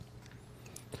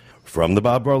From the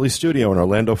Bob Barley Studio in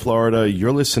Orlando, Florida,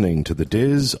 you're listening to the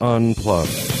Diz Unplugged.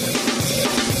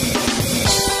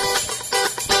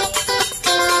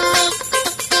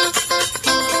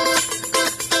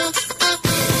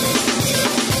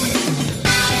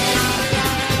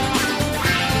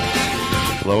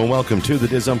 Hello and welcome to the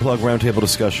Diz Unplugged Roundtable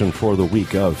discussion for the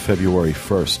week of February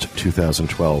 1st,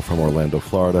 2012 from Orlando,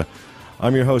 Florida.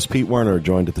 I'm your host, Pete Werner,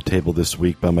 joined at the table this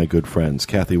week by my good friends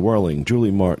Kathy Whirling, Julie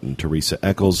Martin, Teresa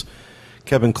Eccles,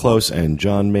 Kevin Close, and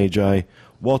John Magi.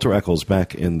 Walter Eccles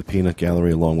back in the Peanut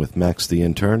Gallery along with Max the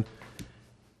intern.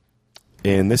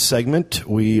 In this segment,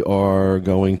 we are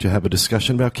going to have a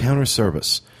discussion about counter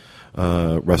service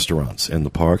restaurants in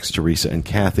the parks. Teresa and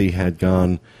Kathy had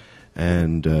gone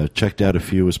and checked out a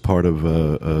few as part of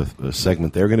a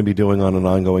segment they're going to be doing on an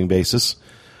ongoing basis.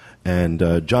 And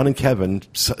John and Kevin,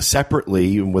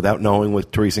 separately, without knowing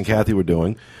what Teresa and Kathy were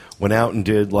doing, went out and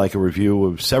did like a review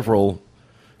of several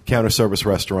counter-service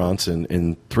restaurants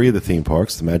in three of the theme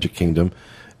parks, the Magic Kingdom,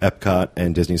 Epcot,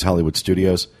 and Disney's Hollywood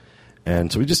Studios.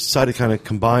 And so we just decided to kind of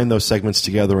combine those segments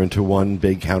together into one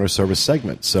big counter-service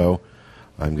segment. So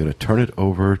I'm going to turn it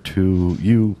over to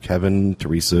you, Kevin,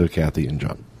 Teresa, Kathy, and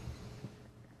John.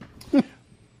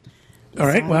 All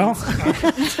right, well,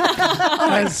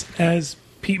 as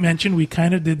Pete mentioned, we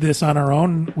kind of did this on our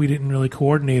own. We didn't really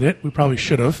coordinate it. We probably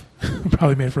should have.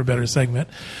 Probably made for a better segment.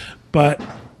 But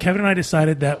Kevin and I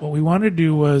decided that what we wanted to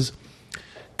do was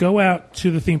go out to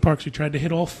the theme parks. We tried to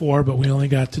hit all four, but we only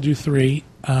got to do three,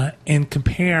 and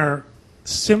compare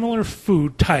similar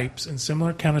food types and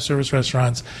similar counter-service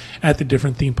restaurants at the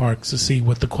different theme parks to see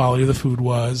what the quality of the food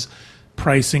was,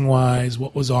 pricing-wise,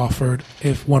 what was offered,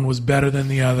 if one was better than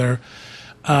the other.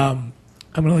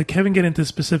 I'm going to let Kevin get into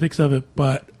specifics of it,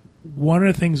 but one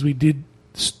of the things we did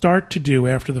start to do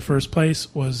after the first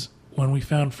place was when we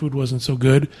found food wasn't so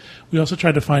good, we also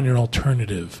tried to find an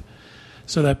alternative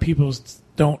so that people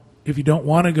don't, if you don't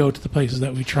want to go to the places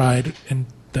that we tried and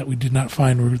that we did not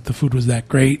find where the food was that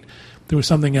great, there was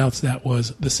something else that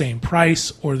was the same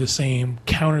price or the same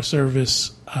counter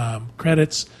service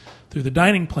credits through the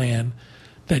dining plan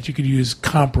that you could use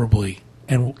comparably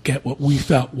and get what we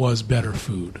felt was better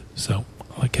food. So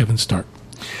I'll let Kevin start.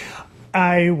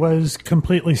 I was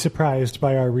completely surprised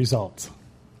by our results.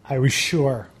 I was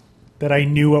sure that I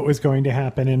knew what was going to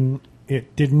happen, and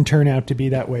it didn't turn out to be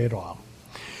that way at all.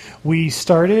 We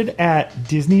started at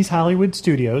Disney's Hollywood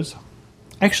Studios.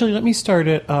 Actually, let me start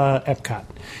at Epcot.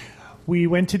 We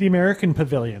went to the American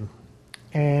Pavilion,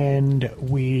 and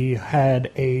we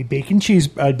had a bacon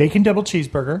double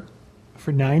cheeseburger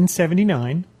for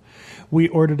 $9.79. We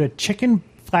ordered a chicken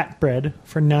flatbread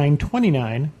for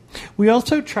 $9.29. We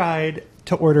also tried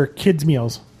to order kids'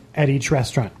 meals at each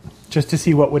restaurant just to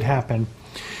see what would happen.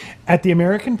 At the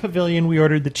American Pavilion, we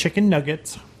ordered the chicken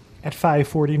nuggets at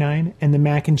 $5.49 and the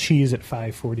mac and cheese at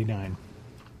 $5.49.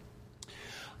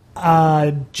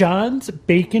 John's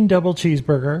bacon double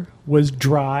cheeseburger was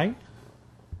dry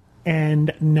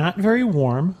and not very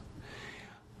warm.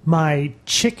 My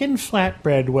chicken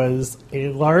flatbread was a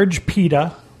large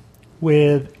pita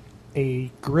with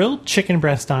a grilled chicken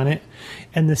breast on it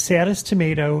and the saddest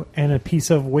tomato and a piece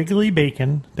of wiggly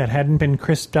bacon that hadn't been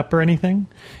crisped up or anything,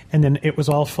 and then it was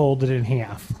all folded in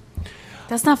half.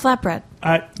 That's not flatbread.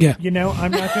 Yeah. You know,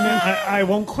 I'm not going to... I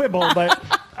won't quibble, but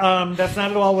that's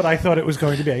not at all what I thought it was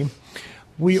going to be.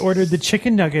 We ordered the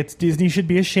chicken nuggets. Disney should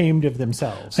be ashamed of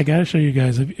themselves. I got to show you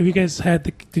guys. Have you guys had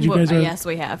the... Did you guys... Yes,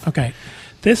 we have. Okay.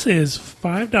 This is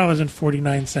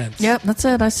 $5.49. Yep, that's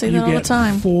it. I see that all the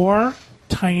time. 4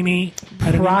 tiny...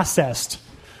 processed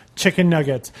chicken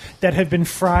nuggets that have been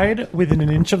fried within an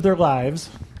inch of their lives.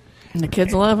 And the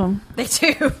kids love them. They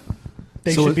do.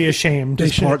 They should be ashamed.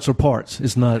 Parts are parts.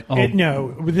 It's not all...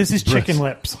 No, this is chicken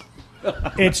lips.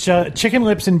 It's just chicken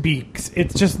lips and beaks.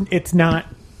 It's not...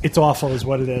 It's awful is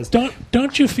what it is.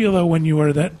 Don't you feel, though, when you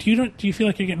order that, do you feel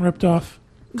like you're getting ripped off?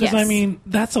 Because, yes. I mean,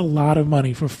 that's a lot of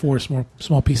money for 4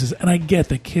 small pieces. And I get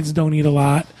that kids don't eat a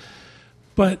lot,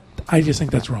 but I just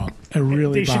think that's wrong. It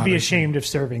really They should be ashamed of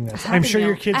serving this. I'm sure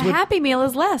your kids would... A Happy Meal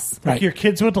is less. Right. Your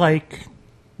kids would like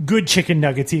good chicken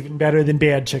nuggets even better than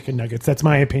bad chicken nuggets. That's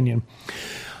my opinion.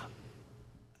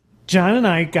 John and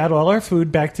I got all our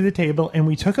food back to the table, and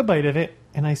we took a bite of it,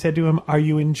 and I said to him, "Are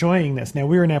you enjoying this?" Now,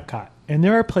 we're in Epcot, and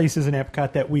there are places in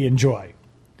Epcot that we enjoy.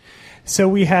 So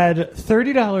we had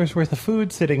 $30 worth of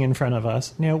food sitting in front of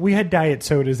us. Now, we had diet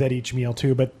sodas at each meal,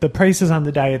 too, but the prices on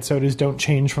the diet sodas don't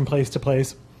change from place to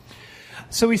place.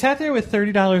 So we sat there with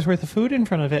 $30 worth of food in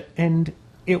front of it, and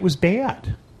it was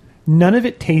bad. None of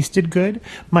it tasted good.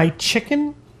 My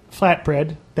chicken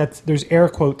flatbread, there's air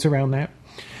quotes around that,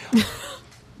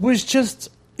 was just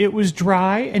It was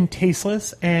dry and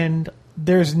tasteless, and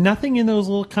there's nothing in those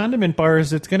little condiment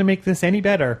bars that's going to make this any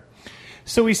better.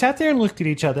 So we sat there and looked at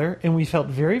each other, and we felt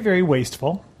very, very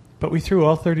wasteful, but we threw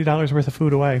all $30 worth of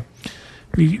food away.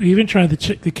 We even tried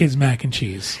the kids' mac and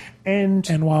cheese.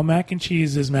 And while mac and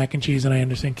cheese is mac and cheese, and I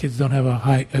understand kids don't have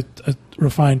a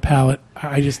refined palate,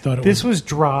 I just thought this was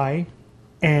dry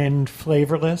and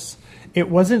flavorless. It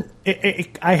wasn't.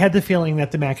 I had the feeling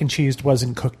that the mac and cheese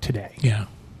wasn't cooked today. Yeah.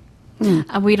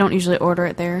 We don't usually order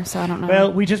it there, so I don't know.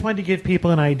 Well, we just wanted to give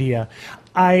people an idea.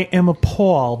 I am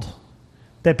appalled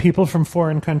that people from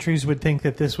foreign countries would think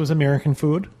that this was American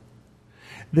food.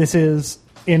 This is,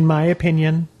 in my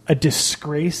opinion, a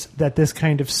disgrace that this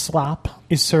kind of slop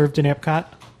is served in Epcot,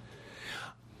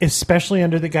 especially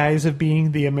under the guise of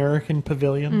being the American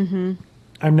Pavilion. Mm-hmm.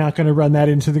 I'm not going to run that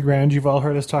into the ground. You've all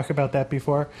heard us talk about that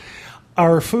before.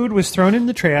 Our food was thrown in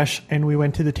the trash, and we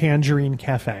went to the Tangerine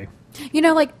Cafe. You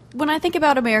know, like, when I think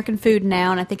about American food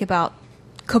now and I think about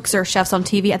cooks or chefs on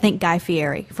TV, I think Guy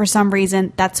Fieri. For some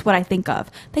reason, that's what I think of.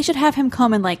 They should have him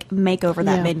come and, like, make over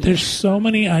that menu. There's so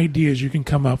many ideas you can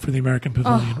come up for the American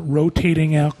Pavilion.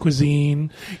 Rotating out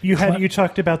cuisine. You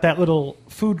talked about that little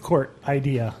food court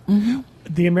idea. Mm-hmm.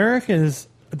 The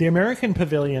American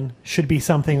Pavilion should be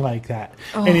something like that.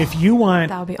 And if you want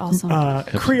that would be awesome.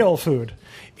 Creole food,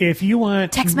 if you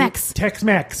want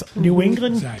Tex-Mex, New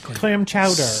England clam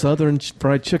chowder, Southern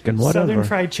fried chicken, whatever. Southern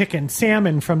fried chicken,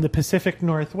 salmon from the Pacific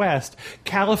Northwest,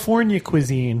 California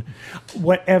cuisine,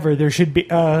 whatever. There should be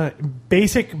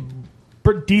basic,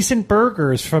 decent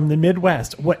burgers from the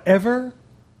Midwest, whatever.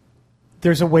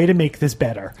 There's a way to make this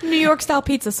better. New York style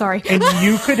pizza, sorry. And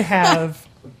you could have...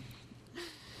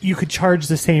 You could charge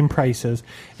the same prices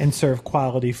and serve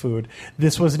quality food.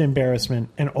 This was an embarrassment,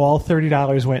 and all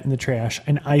 $30 went in the trash.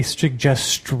 And I suggest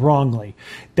strongly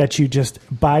that you just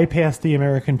bypass the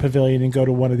American Pavilion and go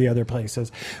to one of the other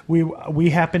places. We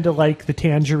happen to like the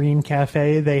Tangerine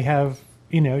Cafe. They have,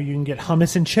 you can get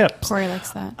hummus and chips. Corey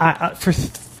likes that. For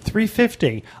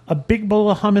 $3.50, a big bowl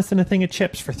of hummus and a thing of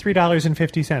chips for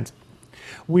 $3.50.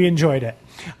 We enjoyed it.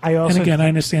 And again, I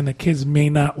understand that kids may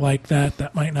not like that.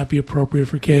 That might not be appropriate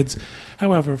for kids.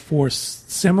 However, for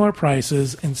similar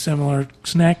prices and similar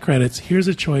snack credits, here's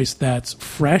a choice that's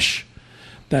fresh,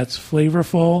 that's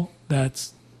flavorful,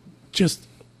 that's just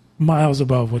miles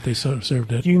above what they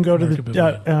served at. You can go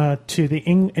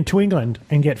to England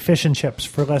and get fish and chips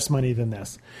for less money than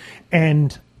this.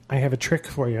 And I have a trick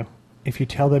for you. If you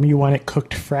tell them you want it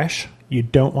cooked fresh, you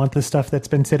don't want the stuff that's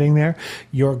been sitting there,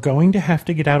 you're going to have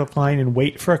to get out of line and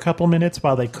wait for a couple minutes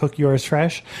while they cook yours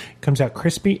fresh. It comes out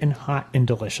crispy and hot and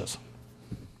delicious.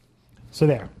 So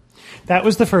there. That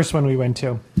was the first one we went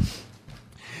to.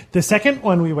 The second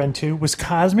one we went to was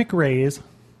Cosmic Rays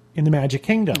in the Magic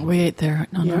Kingdom. We ate there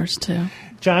on ours, too.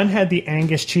 John had the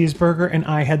Angus cheeseburger, and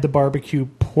I had the barbecue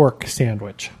pork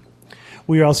sandwich.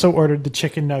 We also ordered the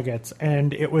chicken nuggets,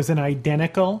 and it was an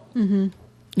identical meal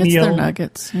their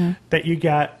nuggets, that you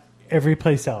got every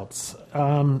place else.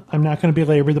 I'm not going to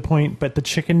belabor the point, but the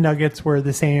chicken nuggets were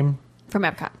the same from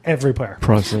Epcot everywhere.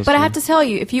 Processed. But I have to tell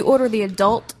you, if you order the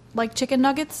adult chicken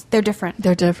nuggets, they're different.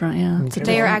 They're different, yeah. Okay.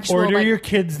 They are actual. Order your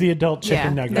kids the adult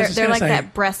chicken nuggets. They're like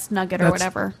that breast nugget or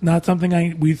whatever. Not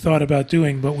something we thought about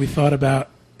doing, but we thought about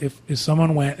if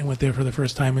someone went there for the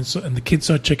first time and the kids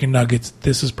saw chicken nuggets,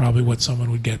 this is probably what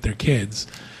someone would get their kids.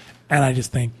 And I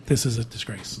just think this is a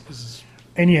disgrace.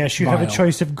 And yes, you have a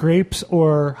choice of grapes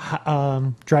or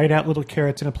dried out little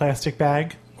carrots in a plastic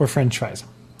bag or French fries.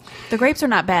 The grapes are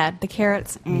not bad. The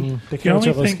carrots, the carrots are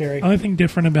a little scary. The only thing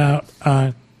different about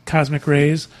Cosmic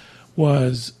Rays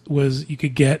was you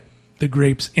could get the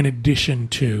grapes in addition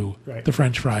to the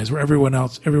French fries, where everywhere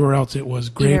else it was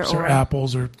grapes or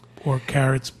apples or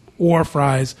carrots or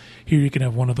fries. Here you can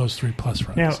have one of those 3+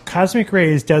 fries. Now, Cosmic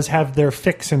Rays does have their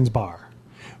fixins bar,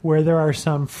 where there are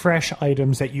some fresh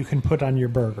items that you can put on your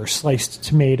burger. Sliced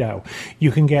tomato.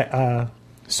 You can get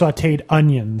sautéed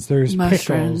onions. There's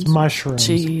pickles, mushrooms,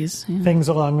 cheese, things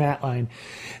along that line.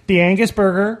 The Angus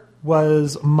burger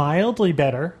was mildly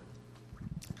better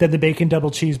than the bacon double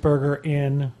cheeseburger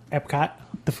in Epcot.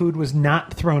 The food was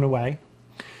not thrown away.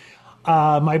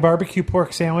 My barbecue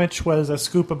pork sandwich was a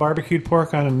scoop of barbecued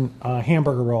pork on a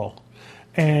hamburger roll.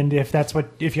 And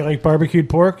if you like barbecued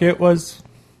pork, it was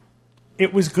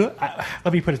good.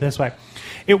 Let me put it this way.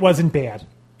 It wasn't bad.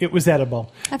 It was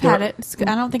edible. I've had it.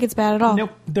 I don't think it's bad at all.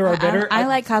 Nope. There are better. I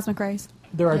like Cosmic Rays.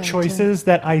 There are choices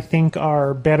that I think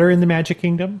are better in the Magic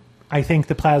Kingdom. I think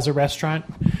the Plaza Restaurant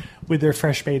with their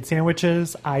fresh-made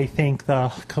sandwiches. I think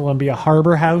the Columbia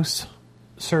Harbor House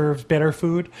serves better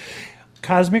food.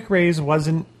 Cosmic Rays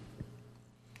wasn't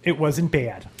It wasn't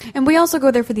bad. And we also go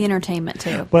there for the entertainment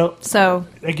too. Well, so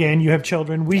again, you have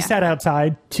children. We sat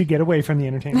outside to get away from the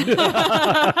entertainment.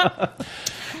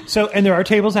 And there are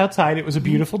tables outside. It was a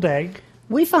beautiful day.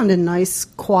 We found a nice,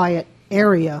 quiet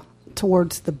area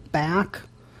towards the back.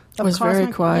 It was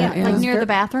very quiet. Yeah, like near the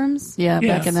bathrooms. Yeah,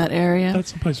 back in that area.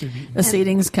 That's the place we've eaten. The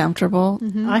seating's comfortable.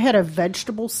 Mm-hmm. I had a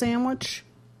vegetable sandwich.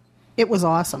 It was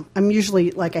awesome. I'm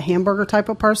usually like a hamburger type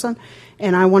of person,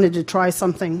 and I wanted to try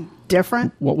something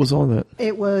different. What was on that?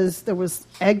 There was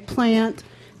eggplant,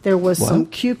 there was some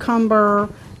cucumber,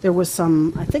 there was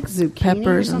some, I think, zucchini.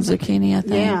 Peppers and zucchini, I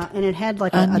think. Yeah, and it had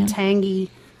like a tangy,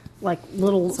 like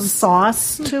little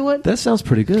sauce to it. That sounds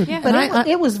pretty good. Yeah. But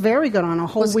it was very good on a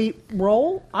whole wheat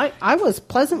roll. I was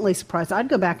pleasantly surprised. I'd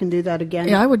go back and do that again.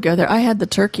 Yeah, I would go there. I had the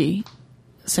turkey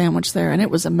sandwich there, and it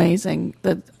was amazing.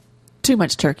 Too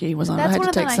much turkey was on it. I That's had one to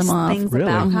of the take nice some off. things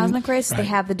about Cosmic Race. They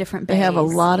have the different bays. They have a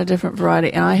lot of different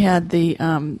variety. And I had the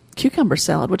cucumber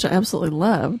salad, which I absolutely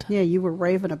loved. Yeah, you were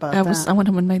raving about that. I went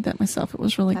home and made that myself. It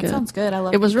was really good. That sounds good. I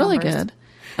love it. Was really cucumbers.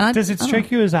 good. Does it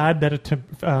strike you as odd that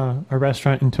a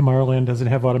restaurant in Tomorrowland doesn't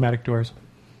have automatic doors?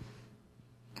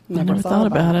 I never thought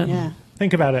about it. Yeah.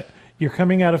 Think about it. You're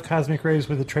coming out of Cosmic Rays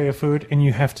with a tray of food, and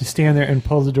you have to stand there and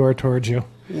pull the door towards you.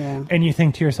 Yeah. And you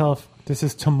think to yourself, this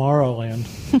is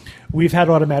Tomorrowland. We've had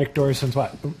automatic doors since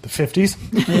what, the 50s?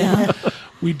 Yeah.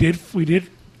 We did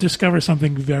discover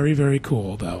something very, very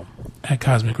cool, though, at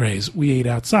Cosmic Rays. We ate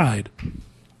outside.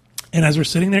 And as we're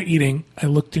sitting there eating, I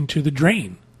looked into the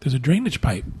drain. There's a drainage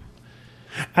pipe.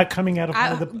 Coming out of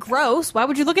one of the... Gross. Why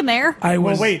would you look in there?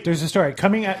 Well, wait, there's a story.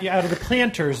 Coming out of the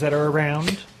planters that are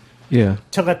around Yeah.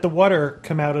 to let the water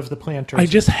come out of the planters. I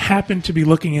just happened to be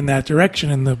looking in that direction,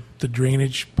 and the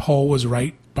drainage hole was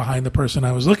right behind the person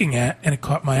I was looking at, and it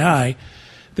caught my eye.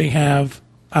 They have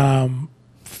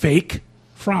fake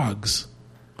frogs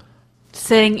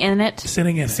Sitting in it.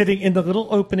 sitting in it. Sitting in the little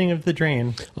opening of the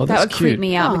drain. Oh, That that's would creep cute.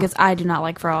 me out because I do not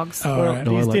like frogs. Oh, all right.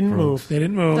 No, I These like didn't frogs. move. They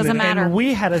didn't move. Doesn't matter. And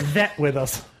we had a vet with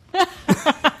us.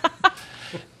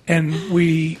 And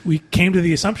we came to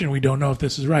the assumption, we don't know if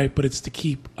this is right, but it's to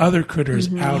keep other critters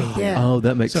out of there. Yeah. Oh,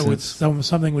 that makes So it's sense.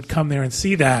 something would come there and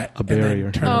see that. A barrier. And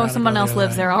then turn around Oh, and someone go the else other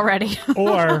lives way. there already.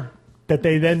 Or that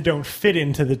they then don't fit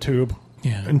into the tube,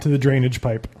 Yeah. into the drainage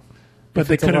pipe. But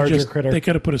they it's a could have larger just critter. they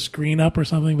could have put a screen up or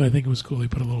something, but I think it was cool. They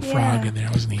put a little frog in there.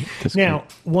 It was neat. That's Now,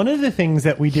 cute. one of the things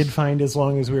that we did find as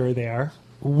long as we were there,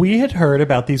 we had heard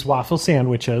about these waffle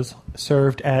sandwiches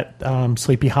served at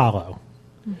Sleepy Hollow.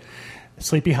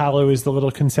 Sleepy Hollow is the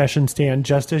little concession stand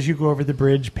just as you go over the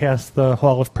bridge past the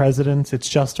Hall of Presidents. It's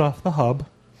just off the hub.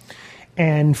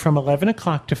 And from 11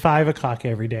 o'clock to 5 o'clock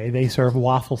every day, they serve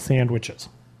waffle sandwiches.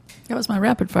 That was my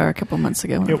rapid fire a couple months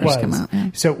ago when it It first was. came out. Yeah.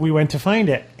 So we went to find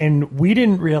it, and we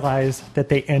didn't realize that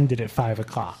they ended at 5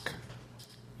 o'clock.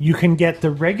 You can get the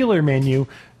regular menu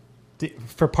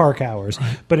for park hours,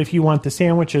 but if you want the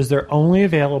sandwiches, they're only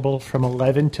available from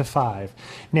 11 to 5.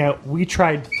 Now, we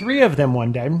tried 3 of them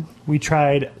one day. We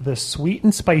tried the sweet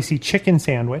and spicy chicken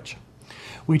sandwich.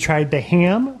 We tried the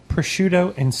ham,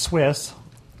 prosciutto, and Swiss.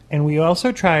 And we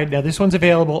also tried, now this one's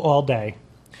available all day,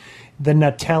 the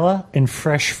Nutella and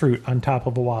fresh fruit on top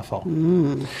of a waffle.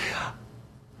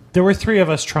 There were 3 of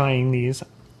us trying these.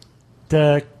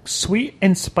 The sweet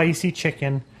and spicy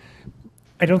chicken,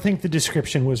 I don't think the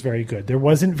description was very good. There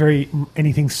wasn't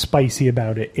anything spicy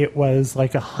about it. It was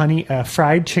like a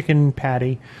fried chicken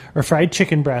patty or fried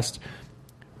chicken breast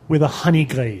with a honey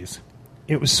glaze.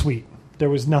 It was sweet. There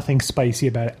was nothing spicy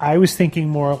about it. I was thinking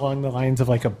more along the lines of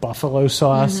like a buffalo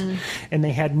sauce, and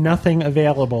they had nothing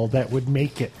available that would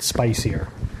make it spicier.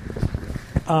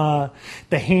 The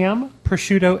ham,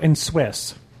 prosciutto, and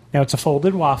Swiss. Now, it's a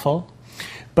folded waffle,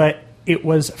 but it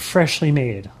was freshly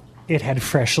made. It had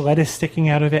fresh lettuce sticking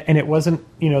out of it, and it wasn't,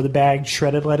 the bagged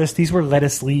shredded lettuce. These were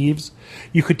lettuce leaves.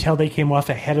 You could tell they came off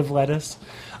a head of lettuce.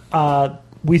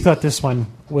 We thought this one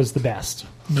was the best.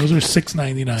 Those are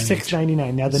 $6.99.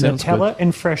 $6.99. Now, the Sounds Nutella good.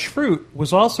 and fresh fruit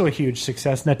was also a huge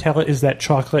success. Nutella is that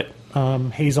chocolate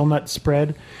hazelnut spread.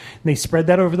 And they spread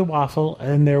that over the waffle,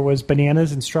 and there was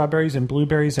bananas and strawberries and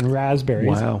blueberries and raspberries.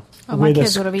 Wow. Oh, my With a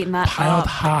kids would have eaten that Piled up.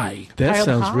 high. That Piled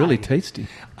sounds high. really tasty.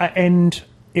 And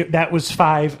that was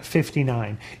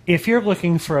 $5.59. If you're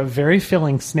looking for a very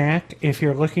filling snack, if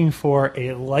you're looking for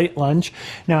a light lunch,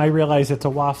 now I realize it's a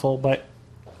waffle, but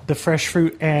the fresh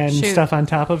fruit and stuff on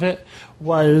top of it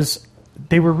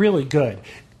they were really good.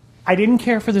 I didn't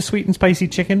care for the sweet and spicy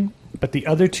chicken, but the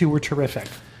other 2 were terrific.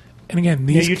 And again,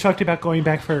 Now, these you talked about going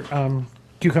back for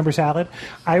cucumber salad.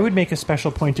 I would make a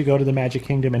special point to go to the Magic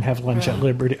Kingdom and have lunch at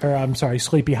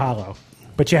Sleepy Hollow.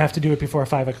 But you have to do it before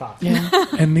 5 o'clock. Yeah.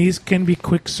 and these can be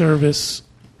quick service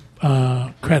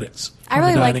credits. I on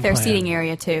really the like dining their plan. seating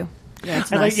area too. Yeah,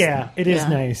 it's I nice. it is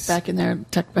nice. Back in there,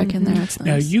 tucked back in there. It's nice.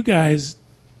 Now, you guys,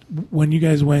 when you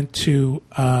guys went to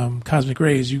Cosmic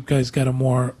Rays, you guys got a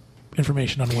more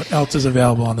information on what else is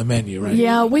available on the menu, right?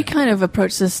 Yeah, we kind of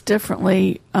approached this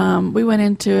differently. We went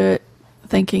into it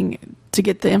thinking to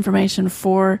get the information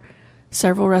for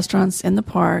several restaurants in the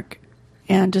park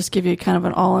and just give you kind of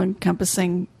an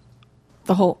all-encompassing,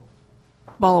 the whole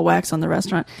ball of wax on the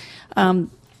restaurant.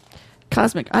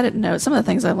 Cosmic, I didn't know. Some of the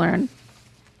things I learned,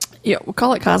 yeah, we'll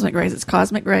call it Cosmic Rays. It's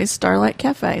Cosmic Rays Starlight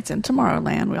Cafe. It's in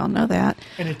Tomorrowland. We all know that.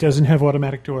 And it doesn't have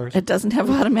automatic doors. It doesn't have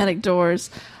automatic doors.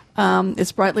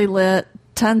 It's brightly lit,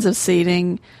 tons of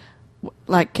seating.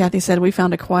 Like Kathy said, we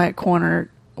found a quiet corner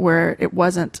where it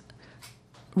wasn't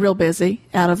real busy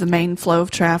out of the main flow of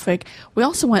traffic. We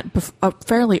also went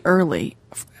fairly early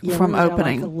from we got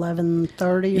opening. like 11:30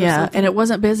 or Yeah, something. and it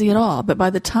wasn't busy at all. But by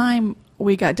the time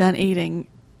we got done eating,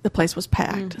 the place was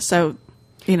packed. So,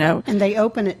 you know. And they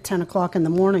open at 10 o'clock in the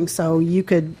morning, so you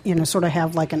could, sort of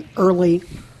have like an early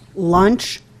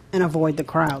lunch and avoid the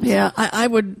crowds. Yeah, I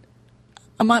would.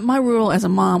 My rule as a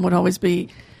mom would always be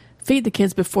feed the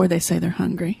kids before they say they're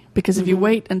hungry. Because if you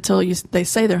wait until they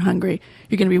say they're hungry,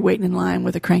 you're going to be waiting in line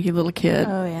with a cranky little kid.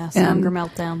 Oh, yeah. Some hunger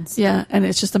meltdowns. Yeah, and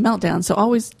it's just a meltdown. So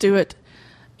always do it,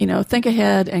 think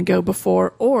ahead and go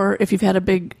before. Or if you've had a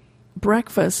big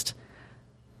breakfast,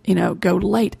 go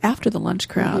late after the lunch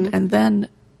crowd. And then,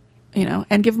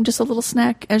 and give them just a little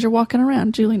snack as you're walking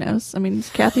around. Julie knows. I mean,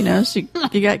 Kathy knows. You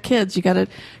got kids. You got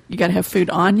to have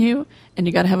food on you, and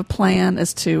you got to have a plan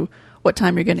as to what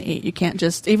time you're going to eat. You can't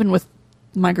just, even with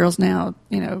my girls now,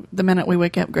 the minute we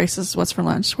wake up, Grace says, "What's for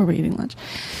lunch? Where are we eating lunch?"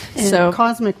 And So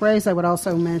Cosmic Rays, I would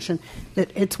also mention that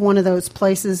it's one of those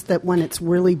places that when it's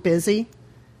really busy,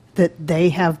 that they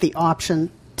have the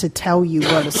option to tell you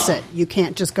where to sit. You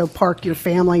can't just go park your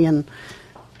family and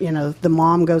the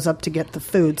mom goes up to get the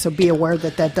food. So be aware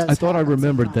that does. I thought I happen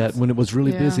remembered sometimes. that when it was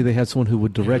really Yeah. busy, they had someone who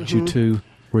would direct you to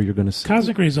where you're going to sit.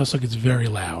 Cosmic Rays also gets very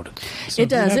loud. So It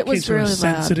does. if you have It was kids who are really loud.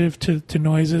 sensitive to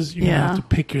noises. You're going to Yeah. have to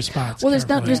pick your spots. well, there's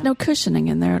carefully. no cushioning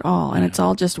in there at all, and it's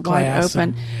all just wide Glass open.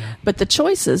 and, yeah. But the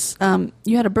choices,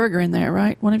 you had a burger in there,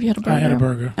 right? One of you had a burger. I had a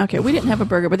burger. Okay, we didn't have a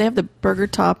burger, but they have the burger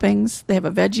toppings. They have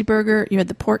a veggie burger. You had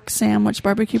the pork sandwich,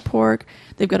 barbecue pork.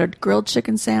 They've got a grilled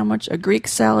chicken sandwich, a Greek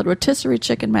salad, rotisserie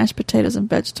chicken, mashed potatoes, and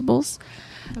vegetables.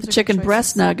 Those The are chicken good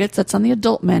breast choices. nuggets, that's on the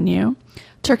adult menu.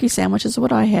 Turkey sandwich is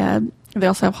what I had. They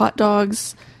also have hot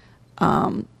dogs.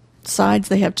 Sides,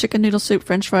 they have chicken noodle soup,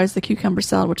 french fries, the cucumber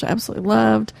salad, which I absolutely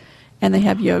loved, and they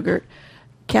have yogurt.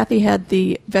 Kathy had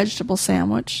the vegetable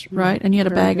sandwich, right? And you had a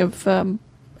Very bag good. of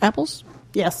apples?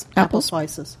 Yes, apple Apples?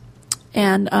 slices.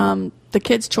 And the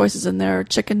kids' choices in there are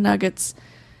chicken nuggets,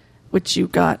 which you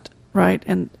got, right?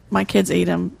 And my kids eat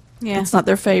them. Yeah. It's not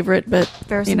their favorite, but,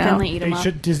 Ferris you and know. Finley eat them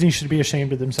up. Disney should be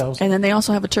ashamed of themselves. And then they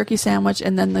also have a turkey sandwich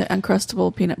and then the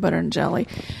Uncrustable peanut butter and jelly.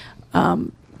 I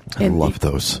And love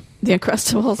those. The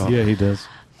Uncrustables. Yeah, he does.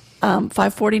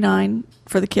 $5.49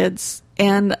 for the kids.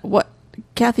 And what,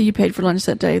 Kathy, you paid for lunch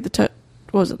that day. What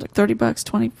was it, like $30,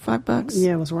 $25?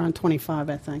 Yeah, it was around 25,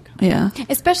 I think. Yeah.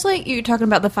 Especially you're talking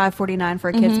about the $5.49 for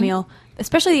a kid's meal.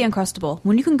 Especially the Uncrustable.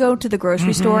 When you can go to the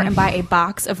grocery store and buy a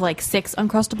box of like 6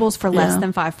 Uncrustables for less Yeah.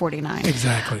 than $5.49.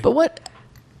 Exactly. But what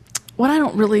I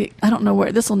don't know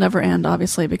where, this will never end,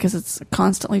 obviously, because it's a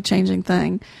constantly changing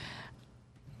thing.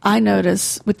 I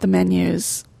notice with the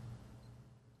menus,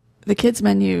 the kids'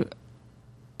 menu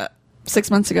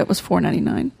 6 months ago was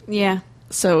 $4.99. Yeah.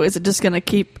 So is it just going to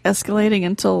keep escalating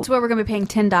until? So what, we're going to be paying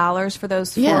 $10 for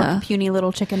those 4 Yeah. puny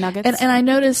little chicken nuggets? And I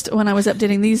noticed when I was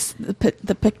updating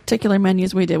the particular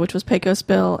menus we did, which was Pecos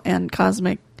Bill and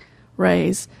Cosmic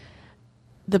Rays,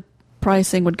 the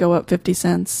pricing would go up 50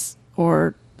 cents,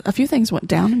 or a few things went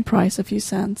down in price a few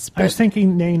cents. I was But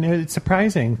thinking, Nate, it's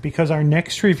surprising because our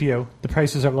next review, the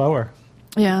prices are lower.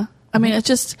 yeah, I mean, it's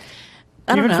just,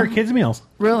 I don't Even know. for kids' meals.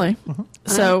 Really?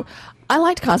 So I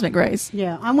liked Cosmic Rays.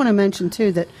 Yeah, I want to mention,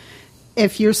 too, that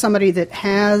if you're somebody that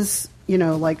has,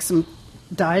 like some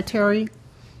dietary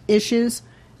issues,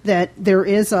 that there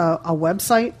is a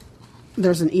website.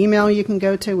 There's an email you can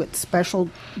go to. It's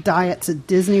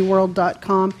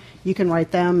specialdiets@disneyworld.com. You can write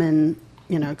them and,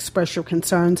 express your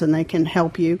concerns, and they can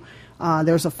help you.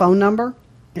 There's a phone number.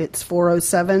 It's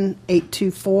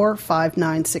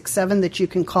 407-824-5967 that you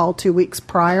can call 2 weeks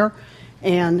prior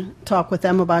and talk with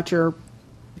them about your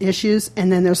issues.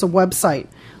 And then there's a website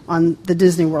on the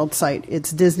Disney World site.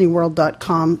 It's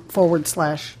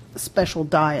disneyworld.com/special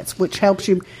diets, which helps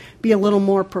you be a little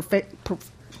more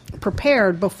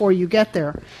prepared before you get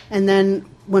there. And then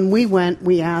when we went,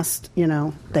 we asked,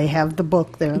 they have the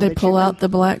book there. They that pull you out the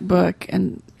black book,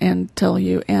 and and tell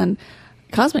you. And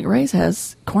Cosmic Rays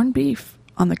has corned beef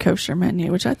on the kosher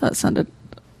menu, which I thought sounded.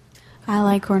 I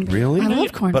like corned beef. Really? I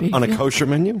love corned but beef. on a yeah. kosher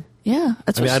menu? Yeah,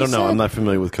 that's I what mean, I don't she know. said. I'm not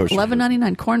familiar with kosher.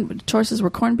 $11.99. Corn choices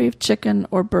were corned beef, chicken,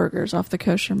 or burgers off the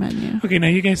kosher menu. Okay, now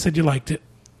you guys said you liked it,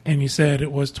 and you said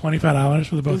it was $25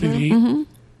 for the both of you to eat. Mm-hmm.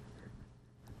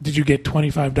 Did you get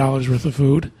 $25 worth of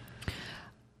food?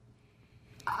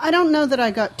 I don't know that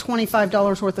I got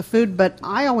 $25 worth of food, but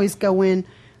I always go in.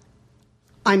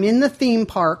 I'm in the theme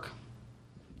park.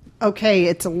 Okay,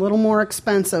 it's a little more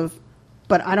expensive,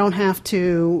 but I don't have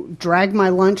to drag my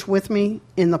lunch with me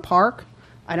in the park.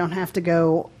 I don't have to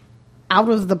go out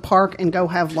of the park and go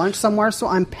have lunch somewhere, so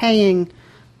I'm paying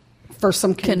for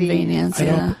some convenience.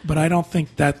 Yeah. But I don't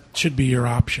think that should be your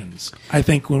options. I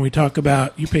think when we talk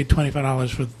about you paid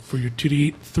 $25 for your two to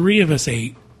eat, three of us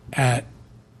ate at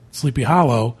Sleepy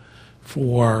Hollow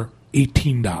for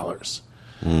 $18.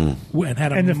 And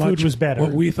had And the food was better.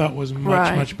 What we thought was much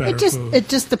Right. much better food. It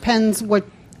just depends what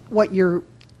you're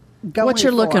going What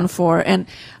you're looking for. And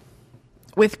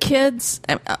with kids,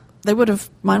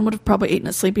 mine would have probably eaten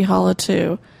at Sleepy Hollow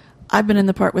too. I've been in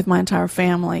the park with my entire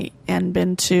family and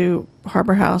been to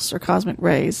Harbor House or Cosmic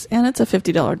Rays, and it's a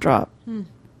 $50 drop,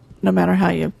 no matter how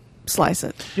you slice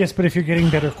it. Yes, but if you're getting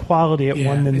better quality at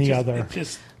one than the other.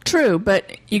 True, but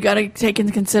you got to take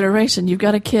into consideration you've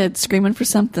got a kid screaming for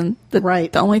something that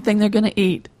Right. the only thing they're going to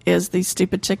eat is these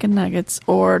stupid chicken nuggets,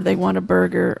 or they want a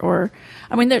burger, or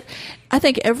I mean, I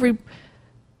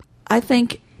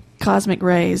think Cosmic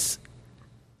Rays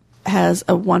has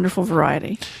a wonderful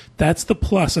variety. That's the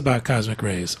plus about Cosmic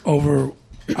Rays over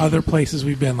other places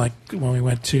we've been, like when we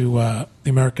went to the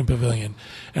American Pavilion.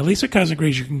 At least at Cosmic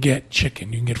Rays, you can get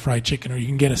chicken. You can get fried chicken, or you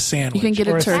can get a sandwich. You can get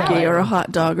Or a a turkey salad. or a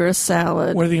hot dog or a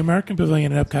salad. Where the American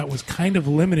Pavilion at Epcot was kind of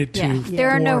limited to. There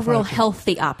are no 4 or 5 real things.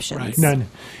 healthy options. Right. None.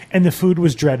 And the food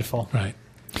was dreadful. Right.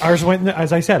 Ours went,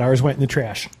 as I said, ours went in the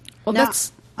trash. Well, Now,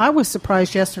 that's I was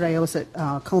surprised yesterday. I was at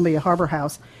Columbia Harbor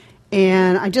House,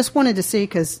 and I just wanted to see,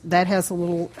 because that has a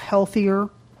little healthier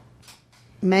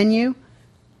menu.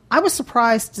 I was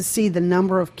surprised to see the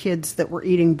number of kids that were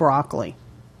eating broccoli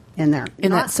in there.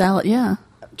 in Not that salad. Yeah,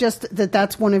 just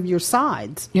that's one of your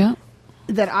sides. yeah.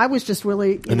 That I was just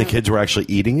really... And the kids were actually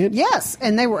eating it? Yes,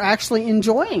 and they were actually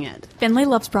enjoying it. Finley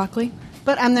loves broccoli.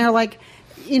 But I'm there like,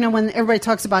 when everybody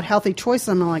talks about healthy choices,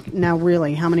 I'm like, now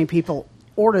really, how many people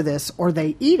order this or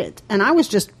they eat it? And I was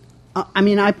just,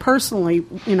 I personally,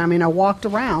 I walked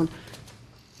around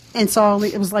and saw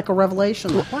it was like a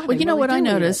revelation. Wow, Well, they you know really what I do eat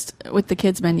it. noticed with the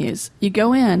kids' menus? You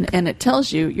go in and it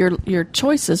tells you your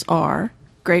choices are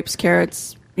grapes,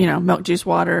 carrots, milk, juice,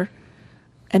 water,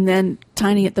 and then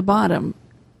tiny at the bottom,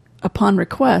 upon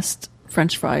request,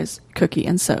 French fries, cookie,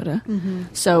 and soda. Mm-hmm.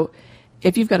 So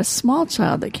if you've got a small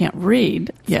child that can't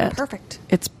read yet, perfect.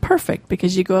 It's perfect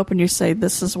because you go up and you say,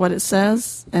 "This is what it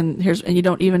says," and you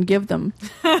don't even give them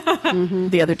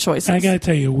the other choices. And I got to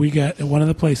tell you, we got at one of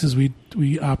the places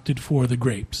we opted for the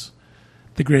grapes.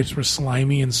 The grapes were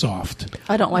slimy and soft.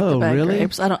 I don't like the Oh, bag really?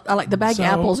 grapes. I like the bag So-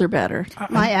 apples are better.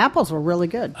 My apples were really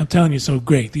good. I'm telling you, so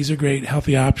great. These are great,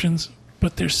 healthy options,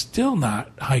 but they're still not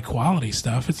high quality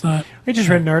stuff. It's not. I just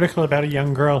read an article about a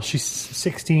young girl. She's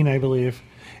 16, I believe,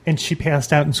 and she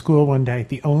passed out in school one day.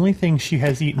 The only thing she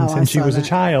has eaten I since she saw was a that.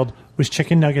 child was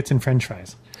chicken nuggets and French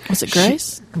fries. Was it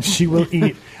Grace? She will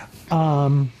eat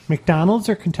McDonald's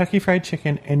or Kentucky Fried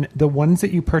Chicken, and the ones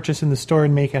that you purchase in the store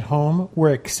and make at home were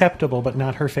acceptable, but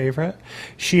not her favorite.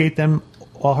 She ate them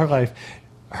all her life.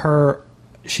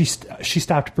 She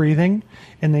stopped breathing,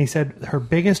 and they said her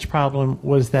biggest problem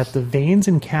was that the veins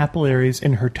and capillaries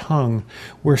in her tongue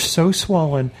were so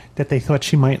swollen that they thought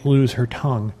she might lose her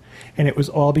tongue, and it was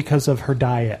all because of her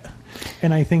diet.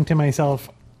 And I think to myself,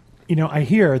 I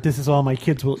hear this is all my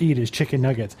kids will eat is chicken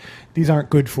nuggets. These aren't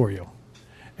good for you.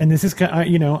 And this is,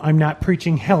 I'm not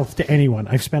preaching health to anyone.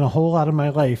 I've spent a whole lot of my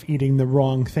life eating the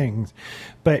wrong things.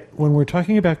 But when we're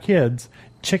talking about kids,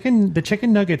 the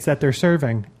chicken nuggets that they're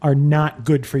serving are not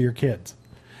good for your kids.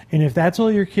 And if that's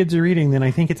all your kids are eating, then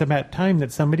I think it's about time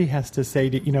that somebody has to say,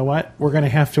 you know what, we're going to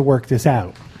have to work this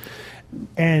out.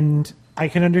 And I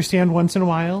can understand once in a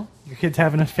while your kids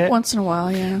having a fit. Once in a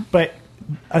while, yeah. But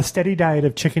a steady diet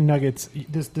of chicken nuggets,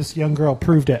 this young girl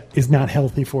proved it, is not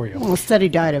healthy for you. Well, a steady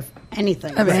diet of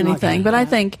anything. Of is not anything. good. But I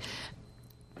think,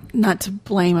 not to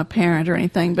blame a parent or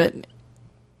anything, but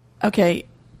okay,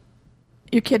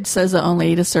 your kid says they'll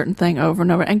only eat a certain thing over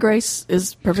and over, and Grace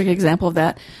is a perfect example of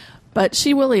that, but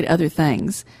she will eat other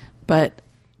things. But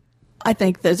I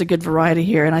think there's a good variety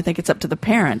here, and I think it's up to the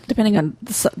parent, depending on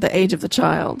the age of the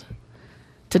child,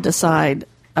 to decide,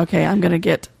 okay, I'm going to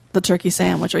get the turkey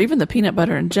sandwich or even the peanut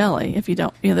butter and jelly. If you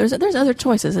don't, there's other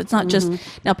choices. It's not just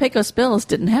now. Pecos Bill's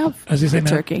didn't have the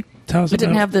turkey. Tell us it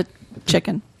didn't have the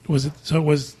chicken. Was it? So it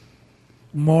was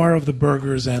more of the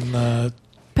burgers and the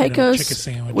Pecos, chicken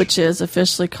sandwich, which is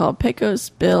officially called Pecos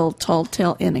Bill Tall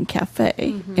Tale Inn and Cafe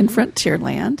in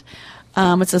Frontierland.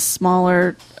 It's a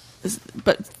smaller,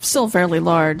 but still fairly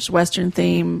large Western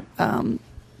theme.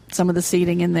 Some of the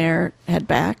seating in there had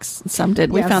backs. Some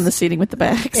did. We found the seating with the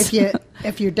backs.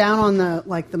 If you're down on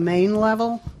the main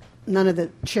level, none of the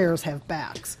chairs have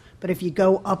backs. But if you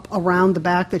go up around the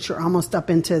back, that you're almost up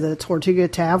into the Tortuga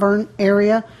Tavern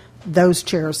area, those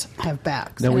chairs have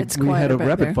backs. Now we had a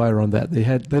rapid fire on that.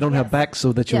 They don't have backs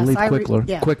so that you leave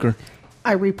quicker.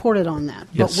 I reported on that.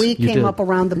 Yes, but we you came did. up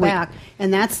around the back,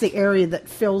 and that's the area that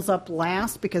fills up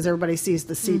last because everybody sees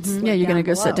the seats. Yeah, you're going to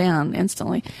go sit down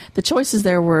instantly. The choices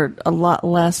there were a lot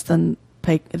less than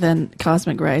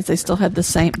Cosmic Ray's. They still had the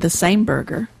same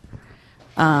burger,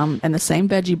 and the same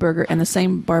veggie burger, and the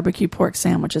same barbecue pork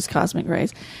sandwich as Cosmic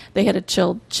Ray's. They had a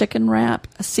chilled chicken wrap,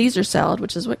 a Caesar salad,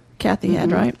 which is what Kathy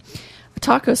had, right? A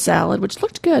taco salad, which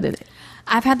looked good.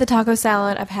 I've had the taco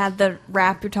salad, I've had the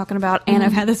wrap you're talking about, and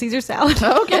I've had the Caesar salad.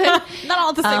 Okay. Not all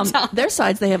at the same time. Their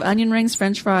sides, they have onion rings,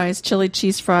 french fries, chili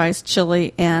cheese fries,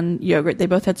 chili, and yogurt. They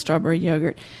both had strawberry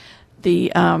yogurt.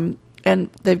 And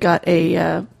they've got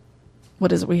a,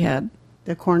 what is it we had?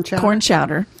 The corn chowder. Corn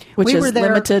chowder, which is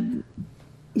limited.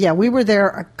 Yeah, we were there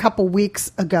a couple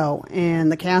weeks ago,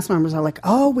 and the cast members are like,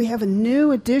 oh, we have a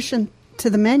new addition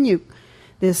to the menu,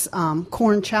 this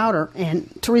corn chowder.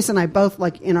 And Teresa and I both,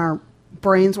 in our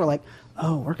brains were like,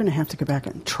 oh, we're going to have to go back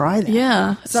and try that.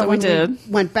 Yeah, so when we did.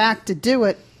 We went back to do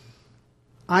it,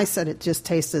 I said it just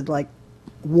tasted like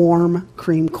warm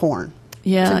cream corn.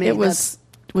 Yeah, it was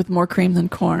with more cream than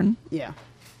corn. Yeah.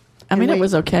 I mean, it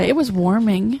was okay. It was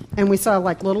warming. And we saw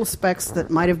little specks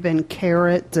that might have been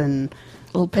carrot and a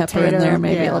little pepper in there,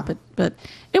 maybe a little bit. But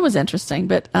it was interesting.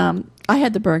 But I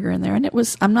had the burger in there, and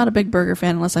I'm not a big burger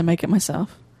fan unless I make it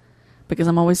myself because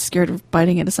I'm always scared of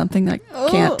biting into something that I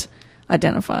can't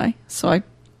identify, so I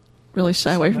really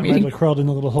shy away from eating. Crawled in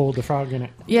the little hole with the frog in it.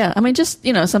 Yeah, I mean, just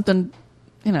something,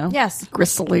 yes,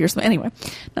 gristly or something. Anyway,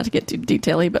 not to get too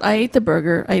detaily, but I ate the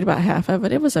burger. I ate about half of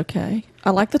it. It was okay.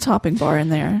 I like the topping bar in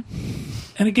there.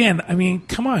 And again, I mean,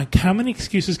 come on, how many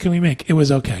excuses can we make? It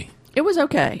was okay. It was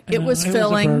okay. It was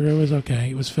filling. It was okay.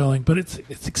 It was filling, but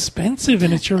it's expensive,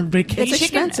 and it's your vacation. It's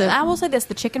expensive. I will say this: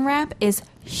 the chicken wrap is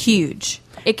huge.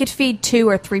 It could feed 2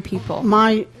 or 3 people.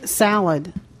 My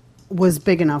salad was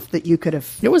big enough that you could have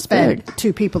fed big.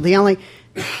 2 people. The only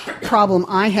problem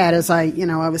I had is I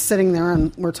was sitting there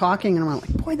and we're talking and I'm like,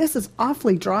 boy, this is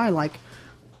awfully dry.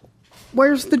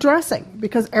 Where's the dressing?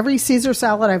 Because every Caesar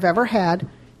salad I've ever had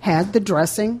the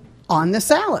dressing on the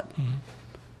salad. Mm-hmm.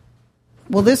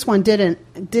 Well, this one didn't,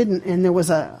 and there was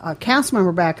a cast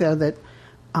member back there that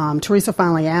Teresa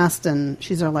finally asked, and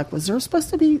she's like, was there supposed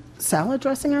to be salad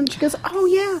dressing on it? She goes, oh,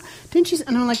 yeah. Didn't you?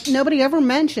 And I'm like, nobody ever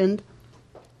mentioned.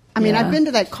 I mean, I've been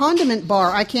to that condiment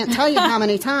bar. I can't tell you how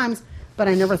many times, but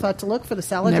I never thought to look for the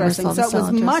salad dressing. So it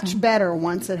was much better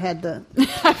once it had the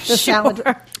salad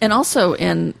dressing. And also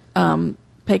in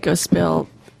Pecos Bill,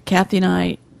 Kathy and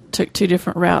I took 2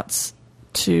 different routes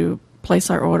to place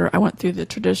our order. I went through the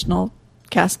traditional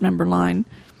cast member line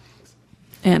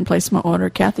and placed my order.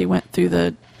 Kathy went through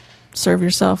the serve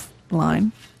yourself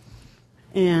line.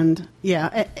 And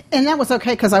and that was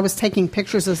okay because I was taking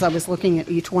pictures as I was looking at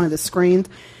each one of the screens,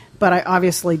 but I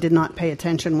obviously did not pay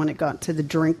attention when it got to the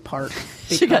drink part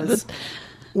because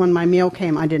when my meal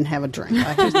came, I didn't have a drink.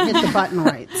 I hit the button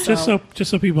right. So. Just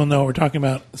so people know, we're talking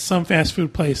about some fast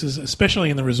food places, especially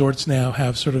in the resorts now,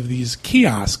 have sort of these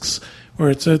kiosks where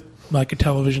it's like a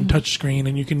television touchscreen,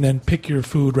 and you can then pick your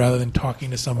food rather than talking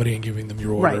to somebody and giving them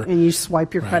your order. Right, and you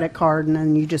swipe your credit card, and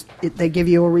then they give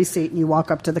you a receipt, and you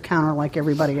walk up to the counter like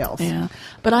everybody else. Yeah,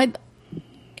 but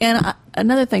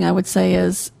another thing I would say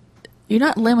is you're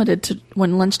not limited to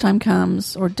when lunchtime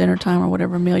comes or dinner time or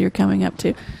whatever meal you're coming up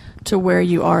to where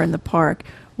you are in the park.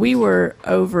 We were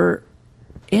over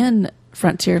in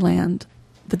Frontierland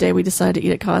the day we decided to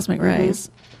eat at Cosmic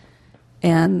Ray's,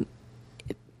 and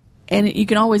you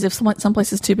can always, if some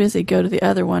place is too busy, go to the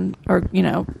other one, or look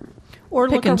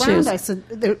and around. choose. I said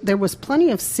there was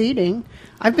plenty of seating.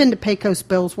 I've been to Pecos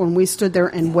Bill's when we stood there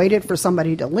and waited for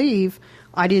somebody to leave.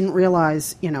 I didn't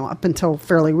realize, up until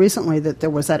fairly recently, that there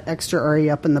was that extra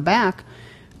area up in the back.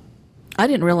 I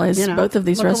didn't realize both of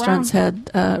these restaurants around.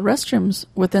 had restrooms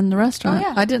within the restaurant. Oh,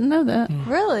 yeah. I didn't know that.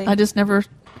 Really? I just never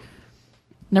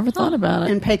thought about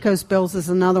it. And Pecos Bill's is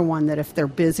another one that if they're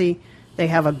busy, they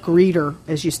have a greeter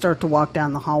as you start to walk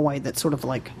down the hallway that sort of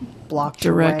blocks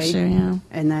your way. Directs you, yeah.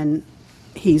 And then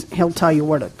he'll tell you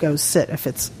where to go sit if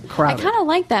it's crowded. I kind of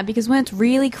like that because when it's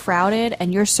really crowded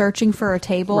and you're searching for a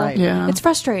table, it's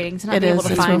frustrating to not be able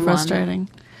to find one. It's frustrating.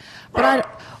 But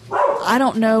I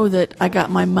don't know that I got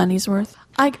my money's worth.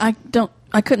 I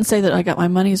couldn't say that I got my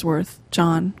money's worth,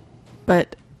 John,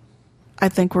 but I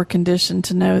think we're conditioned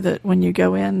to know that when you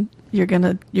go in, you're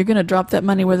gonna drop that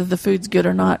money whether the food's good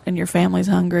or not, and your family's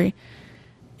hungry.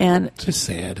 And it's just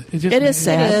sad. It is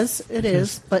sad. It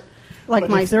is. But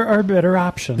there are better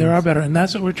options. There are better, and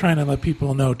that's what we're trying to let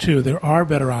people know too. There are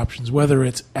better options. Whether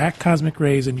it's at Cosmic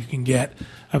Rays and you can get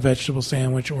a vegetable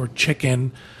sandwich or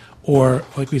chicken, or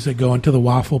like we said, go into the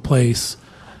waffle place,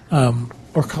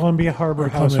 or Columbia Harbor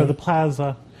House or the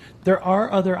Plaza. There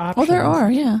are other options. Oh, there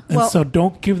are, yeah. And so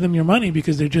don't give them your money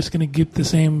because they're just going to get the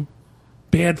same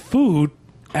bad food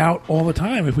out all the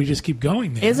time if we just keep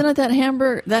going there. Isn't it that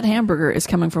hamburger? That hamburger is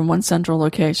coming from one central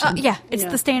location. It's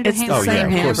the standard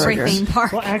hamburger. Every theme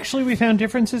park. Well, actually, we found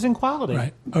differences in quality.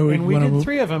 Right. And we did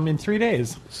 3 of them in 3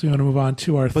 days. So you want to move on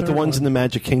to our But the ones in the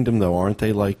Magic Kingdom, though, aren't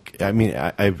they like... I mean,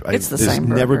 it's the there's same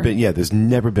never burger. been... Yeah, there's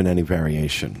never been any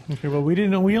variation. Okay, well, we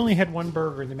didn't know. We only had one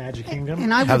burger in the Magic Kingdom.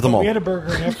 And I have them all. We had a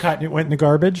burger in Epcot, and it went in the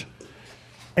garbage.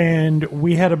 And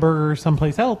we had a burger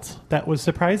someplace else that was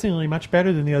surprisingly much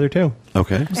better than the other 2.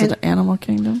 Okay. Was it Animal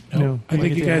Kingdom? No. I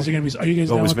think you guys are going to be... Are you guys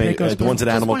down with Pecos? The ones at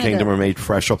Animal wanted Kingdom to- are made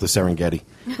fresh off the Serengeti.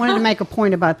 wanted to make a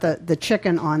point about the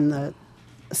chicken on the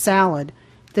salad,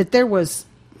 that there was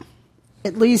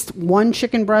at least one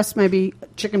chicken breast, maybe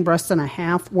chicken breast and a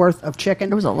half worth of chicken.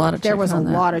 There was a lot of There chicken was a on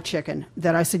that. lot of chicken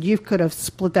that I said you could have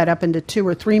split that up into 2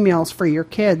 or 3 meals for your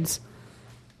kids,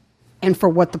 and for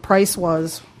what the price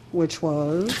was, which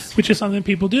is something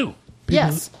people do.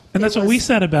 Yes. And that's what we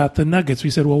said about the nuggets. We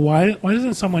said, well, why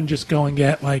doesn't someone just go and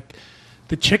get like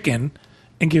the chicken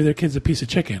and give their kids a piece of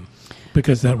chicken?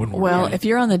 Because that wouldn't work. Well, if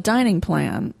you're on the dining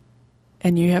plan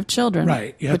and you have children,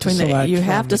 right, you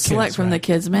have to select from the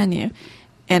kids' menu.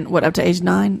 And what, up to age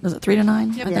 9? Was it 3 to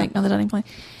 9? I think on the dining plan.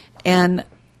 And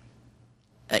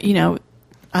I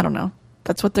don't know.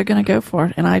 That's what they're going to go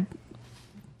for. And I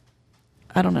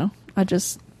don't know. I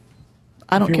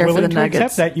don't care for the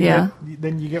nuggets. Accept that,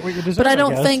 then you get what you deserve. But I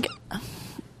don't think.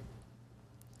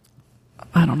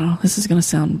 I don't know. This is going to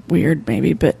sound weird,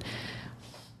 maybe, but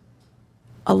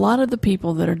a lot of the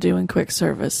people that are doing quick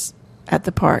service at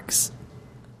the parks,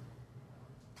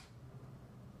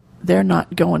 they're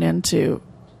not going into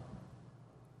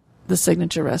the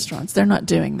signature restaurants. They're not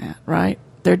doing that, right?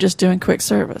 They're just doing quick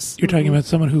service. You're talking about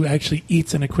someone who actually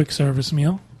eats in a quick service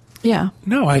meal? Yeah.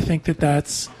 No, I think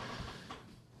that's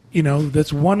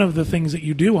one of the things that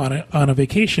you do on a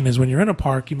vacation is when you're in a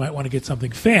park, you might want to get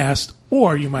something fast,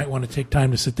 or you might want to take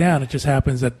time to sit down. It just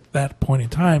happens at that point in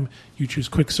time you choose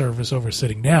quick service over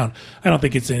sitting down. I don't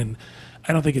think it's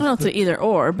either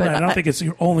or, but right, I don't think it's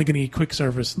you're only going to eat quick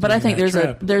service. But I think there's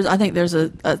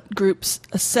a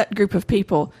set group of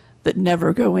people that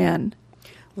never go in.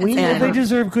 They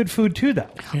deserve good food too, though.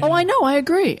 Yeah. Oh, I know. I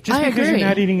agree. Just because you're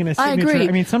not eating in a signature. I agree.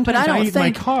 I mean, sometimes I eat in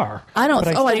my car. I don't. But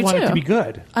I still want it to be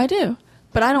good. I do,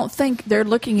 but I don't think they're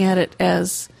looking at it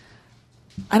as.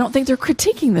 I don't think they're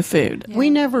critiquing the food. we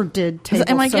never did table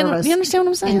service. You understand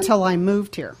what I'm saying? Until I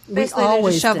moved here. Basically, we they're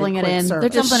always just shoveling did it quick in.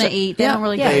 service. They're something to eat. They don't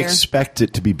really care. They expect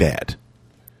it to be bad.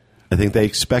 I think they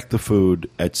expect the food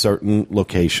at certain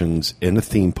locations in the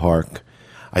theme park.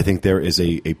 I think there is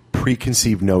a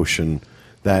preconceived notion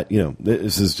that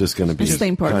this is just going to be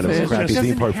theme park kind of food. crappy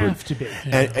theme park food.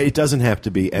 And it doesn't have to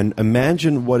be. And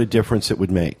imagine what a difference it would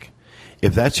make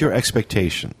if that's your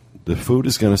expectation. The food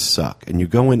is going to suck, and you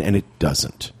go in and it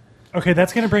doesn't. Okay,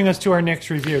 that's going to bring us to our next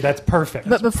review. That's perfect.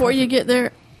 But before you get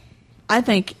there, I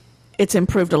think it's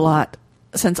improved a lot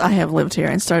since I have lived here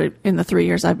and started in the 3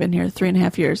 years I've been here,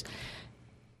 3.5 years.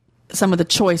 Some of the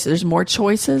choices, there's more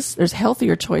choices. There's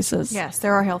healthier choices. Yes,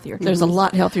 there are healthier choices. There's a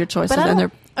lot healthier choices. But I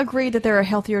don't agree that there are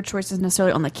healthier choices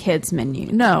necessarily on the kids'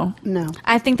 menu. No.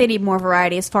 I think they need more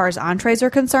variety as far as entrees are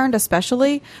concerned,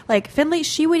 especially. Like Finley,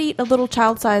 she would eat a little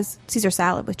child-sized Caesar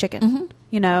salad with chicken.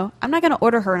 Mm-hmm. I'm not going to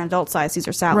order her an adult-sized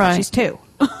Caesar salad. Right. She's 2.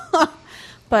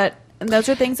 But those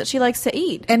are things that she likes to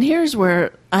eat. And here's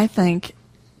where I think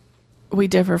we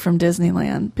differ from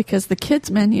Disneyland, because the kids'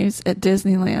 menus at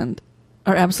Disneyland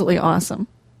are absolutely awesome.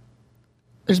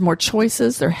 There's more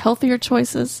choices. They're healthier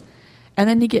choices. And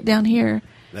then you get down here.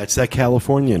 That's that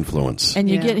California influence. And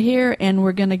you get here, and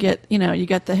we're going to get, you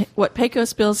got what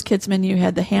Pecos Bill's kids menu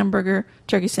had the hamburger,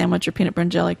 turkey sandwich, or peanut butter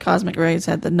and jelly. Cosmic Rays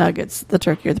had the nuggets, the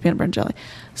turkey, or the peanut butter and jelly.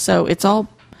 So it's all,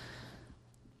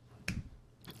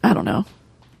 I don't know.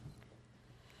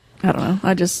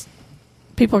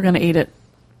 People are going to eat it.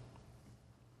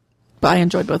 But I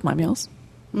enjoyed both my meals.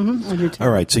 Mm-hmm. I do too. All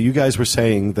right, so you guys were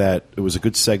saying that it was a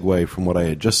good segue from what I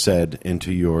had just said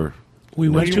into your... We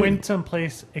went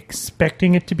someplace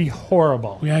expecting it to be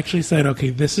horrible. We actually said, okay,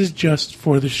 this is just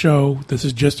for the show. This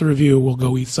is just a review. We'll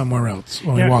go eat somewhere else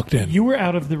when we walked in. You were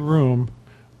out of the room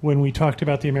when we talked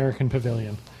about the American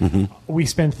Pavilion. Mm-hmm. We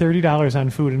spent $30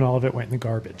 on food, and all of it went in the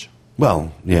garbage.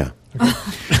 Well, yeah.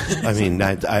 Okay. I mean,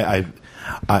 I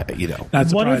you know.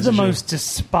 One of the most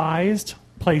despised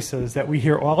places that we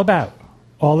hear all about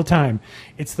all the time,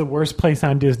 it's the worst place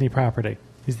on Disney property,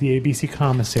 is the ABC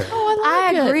Commissary.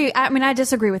 I agree. I mean, I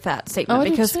disagree with that statement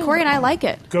because Corey and I like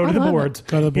it. Go to the boards.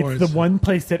 Go to the boards. It's the one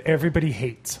place that everybody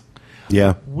hates.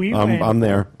 Yeah, I'm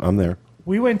there.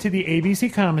 We went to the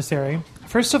ABC Commissary.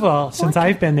 First of all, since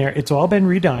I've been there, it's all been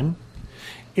redone.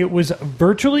 It was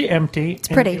virtually empty. It's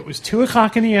pretty. It was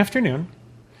 2:00 in the afternoon,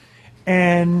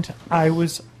 and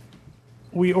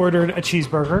we ordered a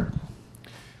cheeseburger.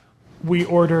 We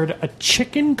ordered a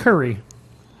chicken curry.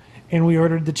 And we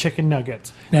ordered the chicken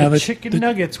nuggets. Now the chicken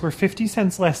nuggets were 50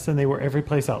 cents less than they were every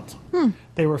place else.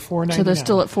 They were $4.99. So they're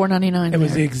still at $4.99. It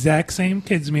was the exact same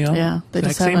kids meal. Yeah, they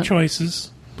exact same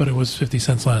choices, but it was 50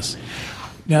 cents less.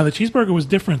 Now the cheeseburger was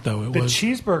different, though. The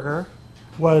cheeseburger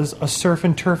was a surf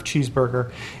and turf cheeseburger,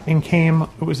 and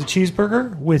it was a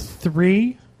cheeseburger with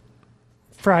 3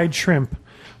 fried shrimp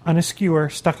on a skewer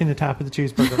stuck in the top of the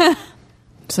cheeseburger.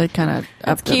 So they kind of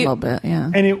upped it a little bit, yeah.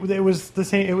 And it was the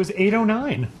same. It was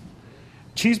 $8.09.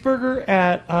 Cheeseburger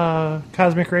at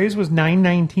Cosmic Rays was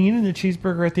 $9.19, and the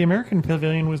cheeseburger at the American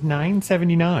Pavilion was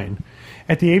 $9.79.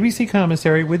 At the ABC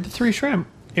Commissary with the 3 shrimp,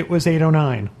 it was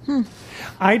 $8.09.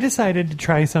 I decided to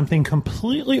try something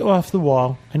completely off the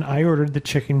wall, and I ordered the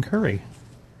chicken curry.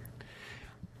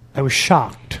 I was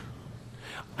shocked.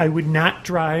 I would not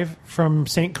drive from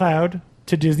St. Cloud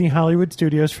to Disney Hollywood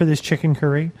Studios for this chicken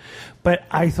curry, but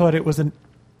I thought it was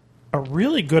a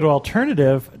really good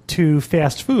alternative to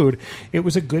fast food. It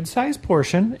was a good-sized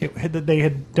portion. They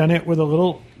had done it with a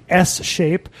little S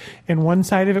shape, and one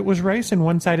side of it was rice and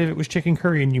one side of it was chicken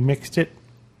curry, and you mixed it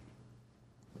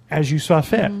as you saw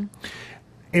fit.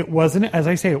 It wasn't, as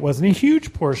I say, it wasn't a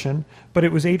huge portion, but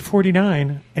it was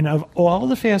 $8.49, and of all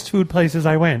the fast food places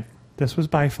I went, this was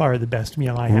by far the best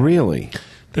meal I had. Really?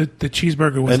 The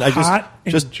cheeseburger was hot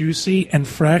and juicy and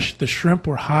fresh. The shrimp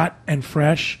were hot and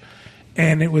fresh.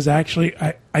 And it was actually,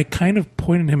 I kind of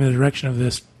pointed him in the direction of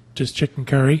this just chicken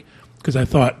curry because I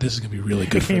thought this is going to be really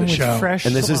good for the show.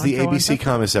 And this is the ABC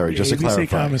Commissary, just to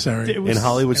clarify. Commissary. In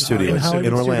Hollywood Studios,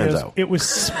 in Orlando. It was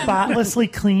spotlessly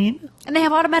clean. And they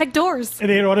have automatic doors.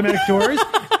 And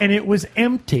it was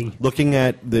empty. Looking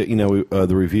at the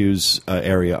reviews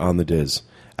area on the Diz,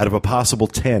 out of a possible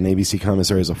 10, ABC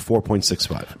Commissary is a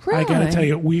 4.65. Really? I got to tell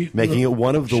you, making it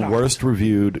one of the worst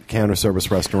reviewed counter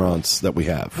service restaurants that we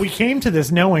have. We came to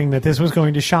this knowing that this was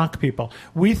going to shock people.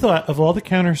 We thought of all the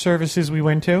counter services we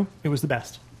went to, it was the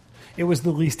best. It was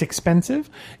the least expensive.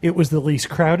 It was the least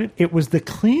crowded. It was the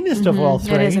cleanest of all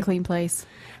 3. It is a clean place.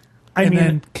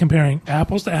 Then comparing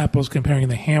apples to apples, comparing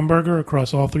the hamburger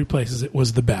across all 3 places, it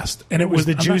was the best. And it was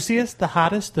the juiciest, the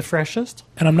hottest, the freshest.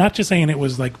 And I'm not just saying it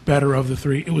was like better of the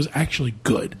 3. It was actually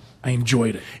good. I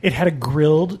enjoyed it. It had a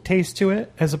grilled taste to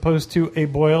it as opposed to a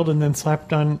boiled and then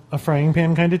slapped on a frying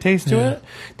pan kind of taste to it.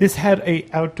 This had a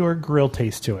outdoor grill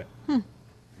taste to it.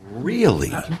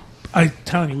 Really? I'm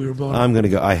telling you, we were blown I'm going to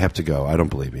go. I have to go. I don't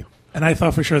believe you. And I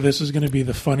thought for sure this was going to be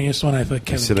the funniest one. I thought,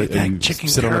 Kevin, get that chicken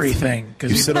curry thing.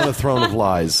 You sit on a throne of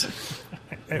lies.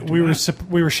 We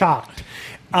were shocked.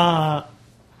 As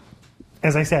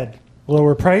I said,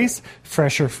 lower price,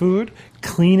 fresher food,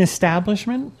 clean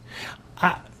establishment.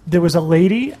 There was a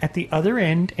lady at the other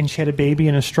end, and she had a baby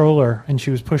in a stroller, and she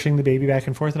was pushing the baby back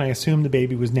and forth, and I assumed the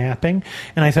baby was napping.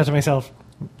 And I thought to myself,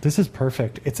 this is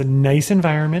perfect. It's a nice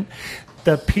environment.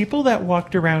 The people that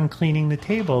walked around cleaning the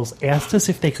tables asked us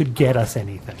if they could get us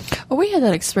anything. Well, we had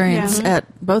that experience at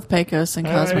both Pecos and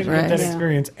Cosmic Rays. That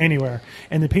experience anywhere.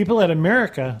 And the people at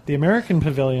the American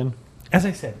Pavilion, as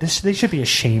I said, they should be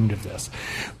ashamed of this.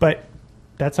 But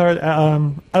that's our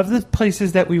of the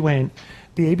places that we went,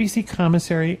 the ABC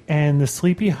Commissary and the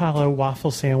Sleepy Hollow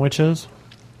waffle sandwiches.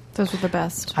 Those were the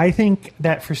best. I think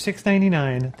that for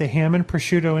 $6.99, the ham and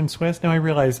prosciutto and Swiss. Now I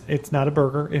realize it's not a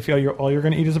burger. If all you're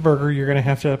going to eat is a burger, you're going to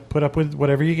have to put up with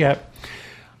whatever you get.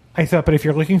 I thought, but if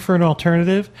you're looking for an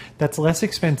alternative that's less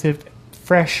expensive,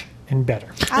 fresh, and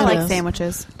better. I like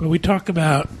sandwiches. But we talked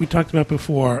about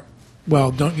before.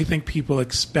 Well, don't you think people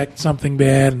expect something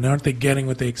bad, and aren't they getting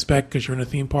what they expect because you're in a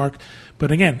theme park?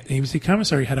 But again, ABC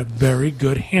Commissary had a very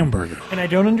good hamburger, and I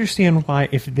don't understand why,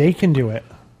 if they can do it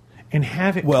and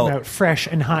have it come out fresh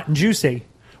and hot and juicy,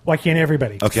 Why can't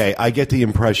everybody? Okay, I get the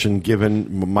impression,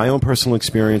 given my own personal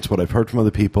experience, what I've heard from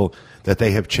other people, that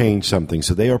they have changed something.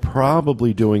 So they are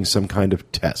probably doing some kind of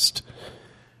test.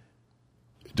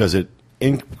 Does it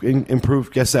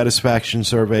improve guest satisfaction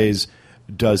surveys?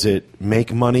 Does it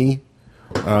make money?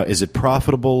 Is it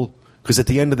profitable? Because at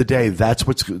the end of the day, that's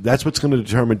what's going to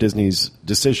determine Disney's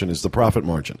decision is the profit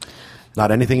margin, not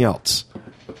anything else.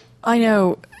 I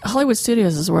know Hollywood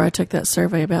Studios is where I took that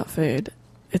survey about food.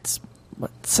 It's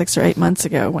 6 or 8 months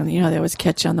ago when they always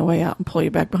catch you on the way out and pull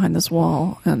you back behind this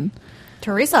wall. And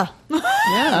Teresa,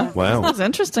 yeah, wow, that was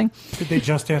interesting. Did they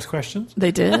just ask questions?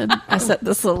 They did. I set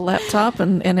this little laptop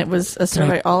and it was a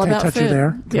survey all about touch food. You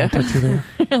there? Yeah, Can I touch you there?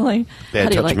 Really? Bad How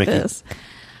do you touch, like Mickey. this?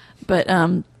 But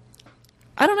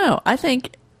I don't know.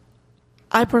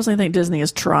 I personally think Disney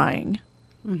is trying.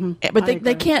 Mm-hmm. But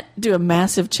they can't do a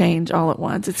massive change all at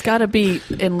once. It's got to be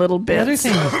in little bits. The other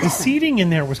thing is the seating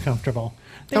in there was comfortable.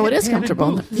 It is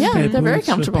comfortable. Yeah, they're very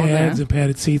comfortable in there. Pads and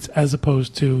padded seats as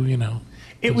opposed to,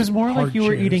 It was more like you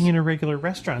were chairs. eating in a regular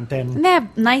restaurant than... and they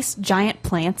have nice giant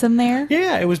plants in there.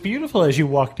 Yeah, it was beautiful as you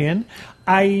walked in.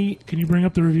 Can you bring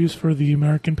up the reviews for the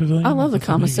American Pavilion? I love the That's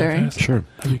something you commissary. can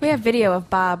Sure. We have video of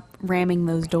Bob ramming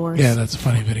those doors. Yeah, that's a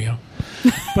funny video.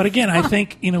 But again, I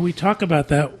think, we talk about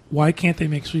that. Why can't they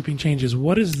make sweeping changes?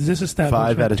 What is this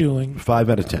establishment doing? 5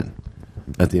 out of 10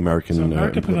 at the American So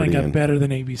American Pavilion Pavilion. got better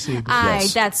than ABC. But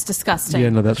Yes. That's disgusting. Yeah,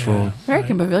 no, that's wrong.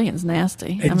 American Pavilion's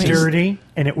nasty. It's dirty,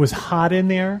 and it was hot in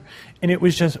there, and it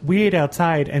was just... We ate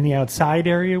outside, and the outside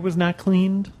area was not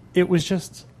cleaned. It was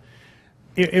just...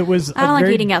 It was... I don't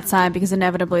like eating outside because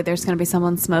inevitably there's going to be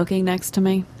someone smoking next to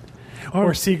me.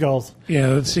 Or seagulls.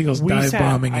 Yeah, the seagulls dive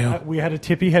bombing you. We had a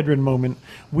Tippy Hedren moment.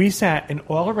 We sat, and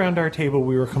all around our table,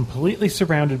 we were completely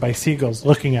surrounded by seagulls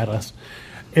looking at us.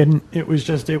 And it was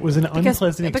an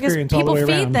unpleasant experience all the way around.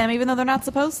 Because people feed them even though they're not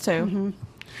supposed to. Mm-hmm.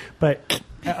 But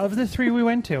of the 3 we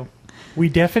went to, we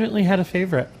definitely had a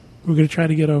favorite. We're going to try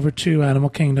to get over to Animal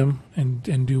Kingdom and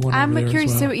do one I'm over there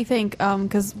curious as to see well. what you think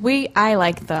because I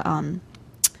like the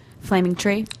Flaming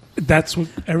Tree. That's what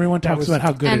everyone talks about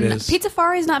how good and it is.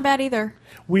 Pizzafari is not bad either.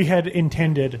 We had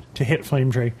intended to hit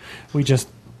Flame Tree. We just...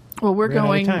 Well, we're ran out of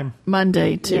going time.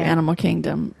 Monday to Yeah. Animal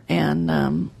Kingdom,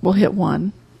 and we'll hit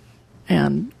one,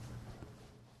 and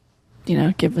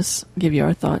give you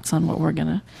our thoughts on what we're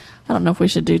gonna. I don't know if we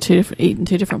should do eat in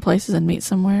 2 different places and meet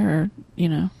somewhere, or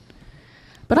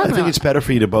But I don't think know. it's better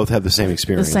for you to both have the same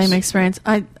experience. The same experience.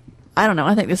 I don't know.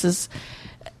 I think this is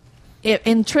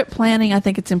in trip planning. I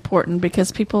think it's important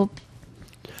because people.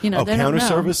 They don't counter know.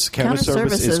 service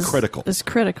is critical. Is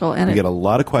critical, and You get a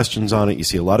lot of questions on it. You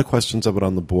see a lot of questions of it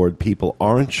on the board. People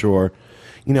aren't sure,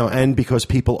 and because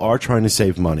people are trying to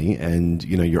save money, and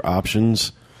your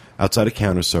options outside of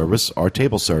counter service are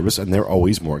table service, and they're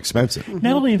always more expensive.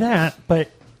 Not only that,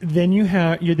 but then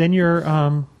you're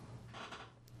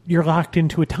locked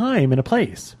into a time and a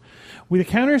place. With a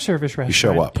counter service restaurant,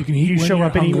 show up. You can eat. You when show you're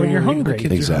up and eat when hungry, you're or hungry. The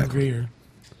kids Exactly. Are hungry,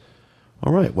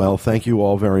 All right. Well, thank you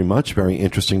all very much. Very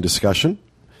interesting discussion,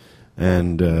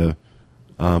 and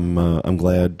I'm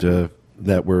glad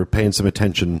that we're paying some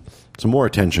more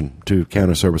attention to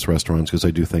counter service restaurants because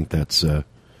I do think that's it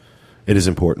is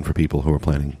important for people who are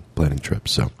planning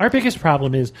trips. So our biggest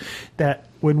problem is that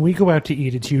when we go out to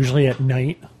eat, it's usually at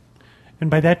night. And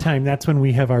by that time, that's when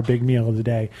we have our big meal of the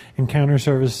day. And counter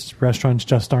service restaurants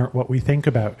just aren't what we think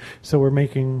about. So we're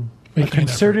making a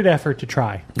concerted effort to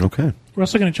try. Okay. We're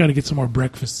also going to try to get some more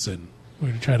breakfasts in. We're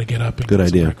going to try to get up and Good get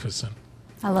idea. some breakfast in.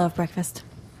 I love breakfast.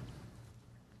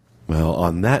 Well,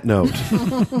 on that note,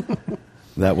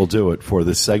 that will do it for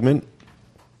this segment.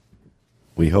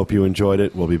 We hope you enjoyed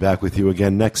it. We'll be back with you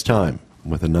again next time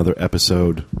with another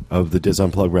episode of the Diz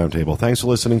Unplugged Roundtable. Thanks for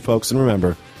listening, folks. And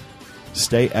remember,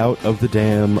 stay out of the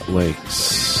damn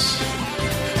lakes.